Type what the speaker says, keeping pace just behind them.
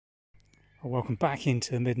Welcome back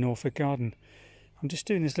into the Mid-Norfolk garden. I'm just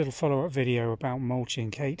doing this little follow-up video about mulching.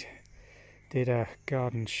 Kate did a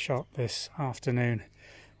garden shot this afternoon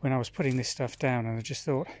when I was putting this stuff down, and I just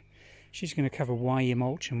thought she's going to cover why you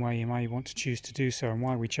mulch and why you may want to choose to do so and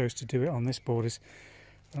why we chose to do it on this borders.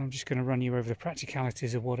 But I'm just going to run you over the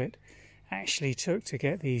practicalities of what it actually took to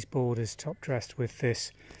get these borders top dressed with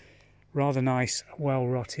this rather nice, well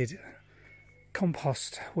rotted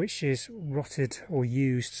compost, which is rotted or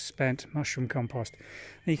used spent mushroom compost.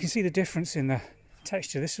 Now you can see the difference in the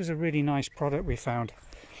texture. This was a really nice product we found.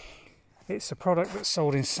 It's a product that's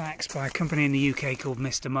sold in sacks by a company in the UK called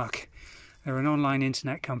Mr. Muck. They're an online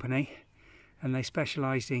internet company and they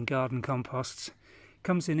specialised in garden composts.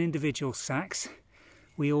 Comes in individual sacks.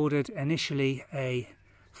 We ordered initially a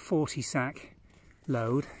 40 sack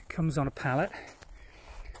load. Comes on a pallet.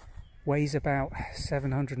 Weighs about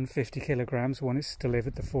 750 kilograms when it's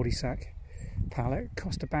delivered, the 40 sack pallet.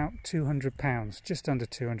 Cost about £200, just under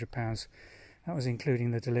 £200. That was including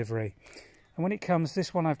the delivery. And when it comes,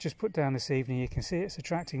 this one I've just put down this evening, you can see it's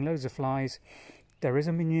attracting loads of flies. There is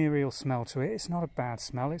a manurial smell to it. It's not a bad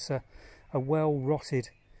smell. It's a well rotted,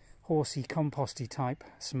 horsey, composty type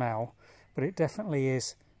smell, but it definitely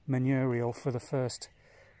is manurial for the first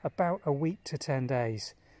about a week to 10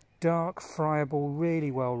 days. Dark, friable,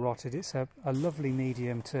 really well rotted. It's a lovely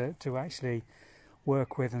medium to actually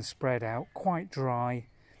work with and spread out. Quite dry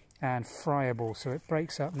and friable, so it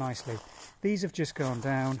breaks up nicely. These have just gone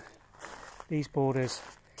down. These borders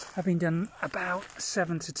have been done about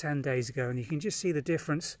 7 to 10 days ago, and you can just see the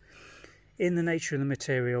difference in the nature of the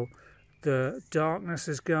material. The darkness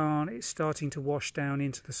has gone, it's starting to wash down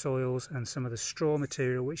into the soils, and some of the straw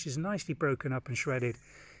material, which is nicely broken up and shredded,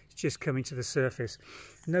 just coming to the surface.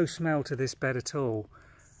 No smell to this bed at all,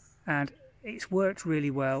 and it's worked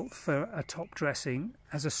really well for a top dressing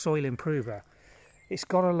as a soil improver. It's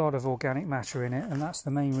got a lot of organic matter in it, and that's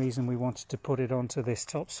the main reason we wanted to put it onto this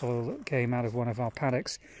topsoil that came out of one of our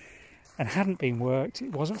paddocks and hadn't been worked.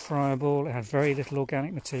 It wasn't friable, it had very little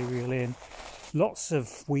organic material in, lots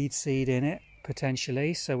of weed seed in it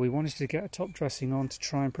potentially, so we wanted to get a top dressing on to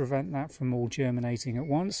try and prevent that from all germinating at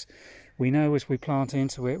once. We know as we plant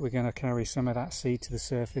into it, we're going to carry some of that seed to the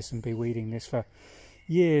surface and be weeding this for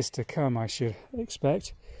years to come, I should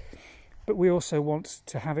expect. But we also want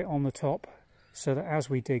to have it on the top so that as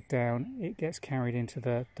we dig down, it gets carried into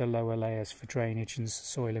the lower layers for drainage and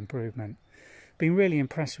soil improvement. Been really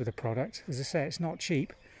impressed with the product. As I say, it's not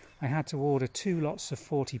cheap. I had to order 2 lots of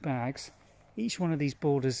 40 bags. Each one of these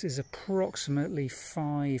borders is approximately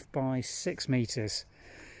 5 by 6 metres.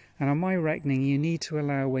 And on my reckoning, you need to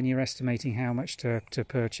allow, when you're estimating how much to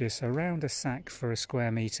purchase, around a sack for a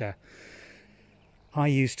square metre. I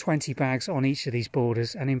used 20 bags on each of these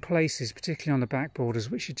borders, and in places, particularly on the back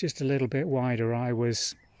borders, which are just a little bit wider, I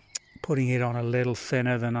was putting it on a little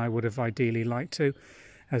thinner than I would have ideally liked to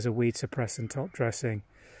as a weed suppressant top dressing.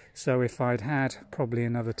 So if I'd had probably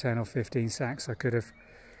another 10 or 15 sacks, I could have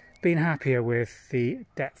been happier with the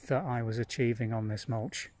depth that I was achieving on this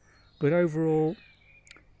mulch. But overall,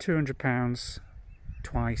 £200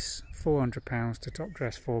 twice, £400 to top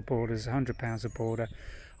dress 4 borders, £100 a border.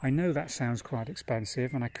 I know that sounds quite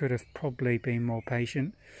expensive, and I could have probably been more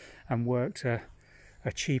patient and worked a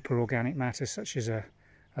cheaper organic matter such as a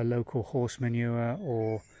local horse manure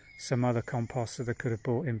or some other compost that I could have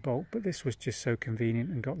bought in bulk, but this was just so convenient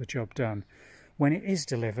and got the job done. When it is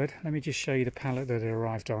delivered, let me just show you the pallet that it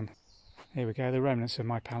arrived on. Here we go, the remnants of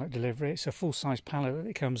my pallet delivery. It's a full-size pallet that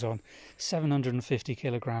it comes on, 750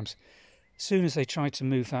 kilograms. As soon as they tried to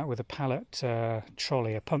move that with a pallet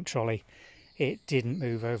trolley, a pump trolley, it didn't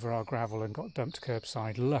move over our gravel and got dumped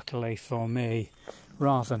curbside. Luckily for me,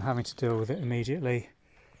 rather than having to deal with it immediately,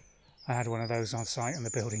 I had one of those on site, and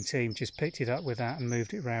the building team just picked it up with that and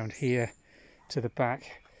moved it round here to the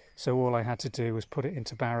back. So all I had to do was put it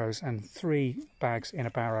into barrows, and 3 bags in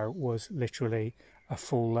a barrow was literally a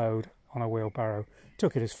full load on a wheelbarrow.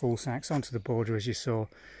 Took it as full sacks onto the border as you saw,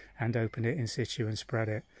 and opened it in situ and spread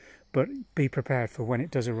it. But be prepared for when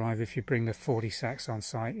it does arrive. If you bring the 40 sacks on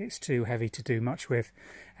site, it's too heavy to do much with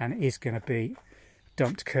and is going to be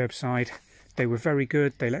dumped curbside. They were very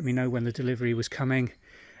good. They let me know when the delivery was coming,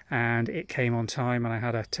 and it came on time, and I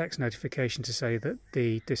had a text notification to say that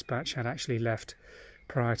the dispatch had actually left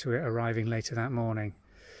prior to it arriving later that morning.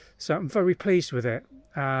 So I'm very pleased with it.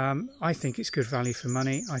 I think it's good value for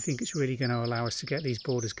money. I think it's really going to allow us to get these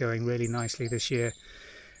borders going really nicely this year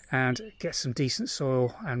and get some decent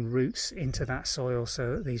soil and roots into that soil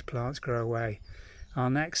so that these plants grow away. Our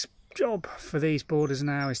next job for these borders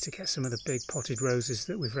now is to get some of the big potted roses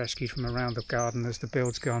that we've rescued from around the garden as the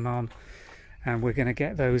build's gone on, and we're going to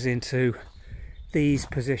get those into these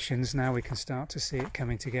positions, now we can start to see it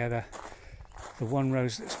coming together. The one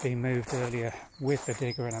rose that's been moved earlier with the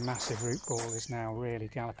digger and a massive root ball is now really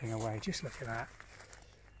galloping away. Just look at that.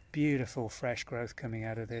 Beautiful fresh growth coming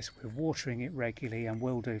out of this. We're watering it regularly and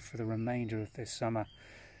will do for the remainder of this summer.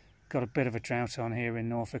 Got a bit of a drought on here in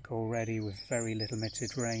Norfolk already, with very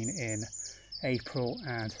limited rain in April,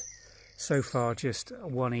 and so far just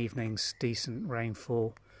one evening's decent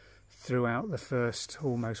rainfall throughout the first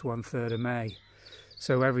almost 1/3 of May.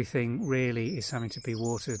 So everything really is having to be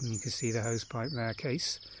watered, and you can see the hose pipe there,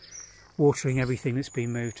 Case watering everything that's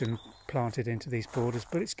been moved and planted into these borders,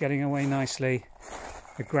 but it's getting away nicely.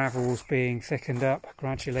 The gravel's being thickened up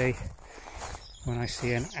gradually. When I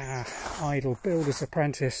see an idle builder's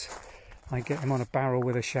apprentice, I get him on a barrel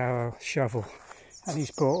with a shovel, and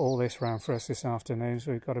he's brought all this round for us this afternoon.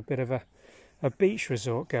 So we've got a bit of a beach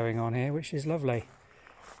resort going on here, which is lovely.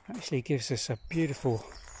 Actually gives us a beautiful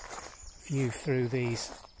view through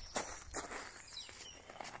these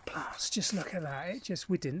plants. Just look at that.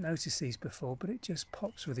 We didn't notice these before, but it just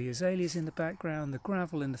pops with the azaleas in the background, the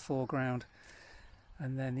gravel in the foreground,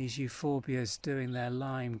 and then these euphorbias doing their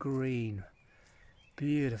lime green.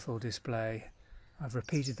 Beautiful display. I've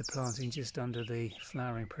repeated the planting just under the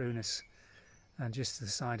flowering prunus, and just to the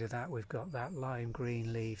side of that we've got that lime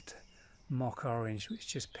green leaved mock orange, which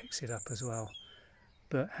just picks it up as well.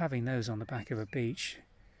 But having those on the back of a beach,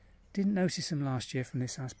 didn't notice them last year from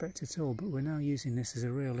this aspect at all, but we're now using this as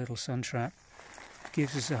a real little sun trap.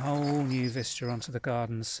 Gives us a whole new vista onto the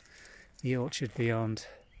gardens, the orchard beyond.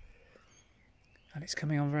 And it's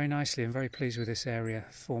coming on very nicely. I'm very pleased with this area,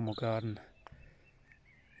 formal garden.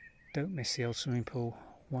 Don't miss the old swimming pool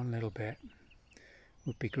one little bit.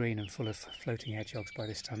 Would be green and full of floating hedgehogs by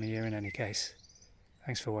this time of year in any case.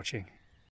 Thanks for watching.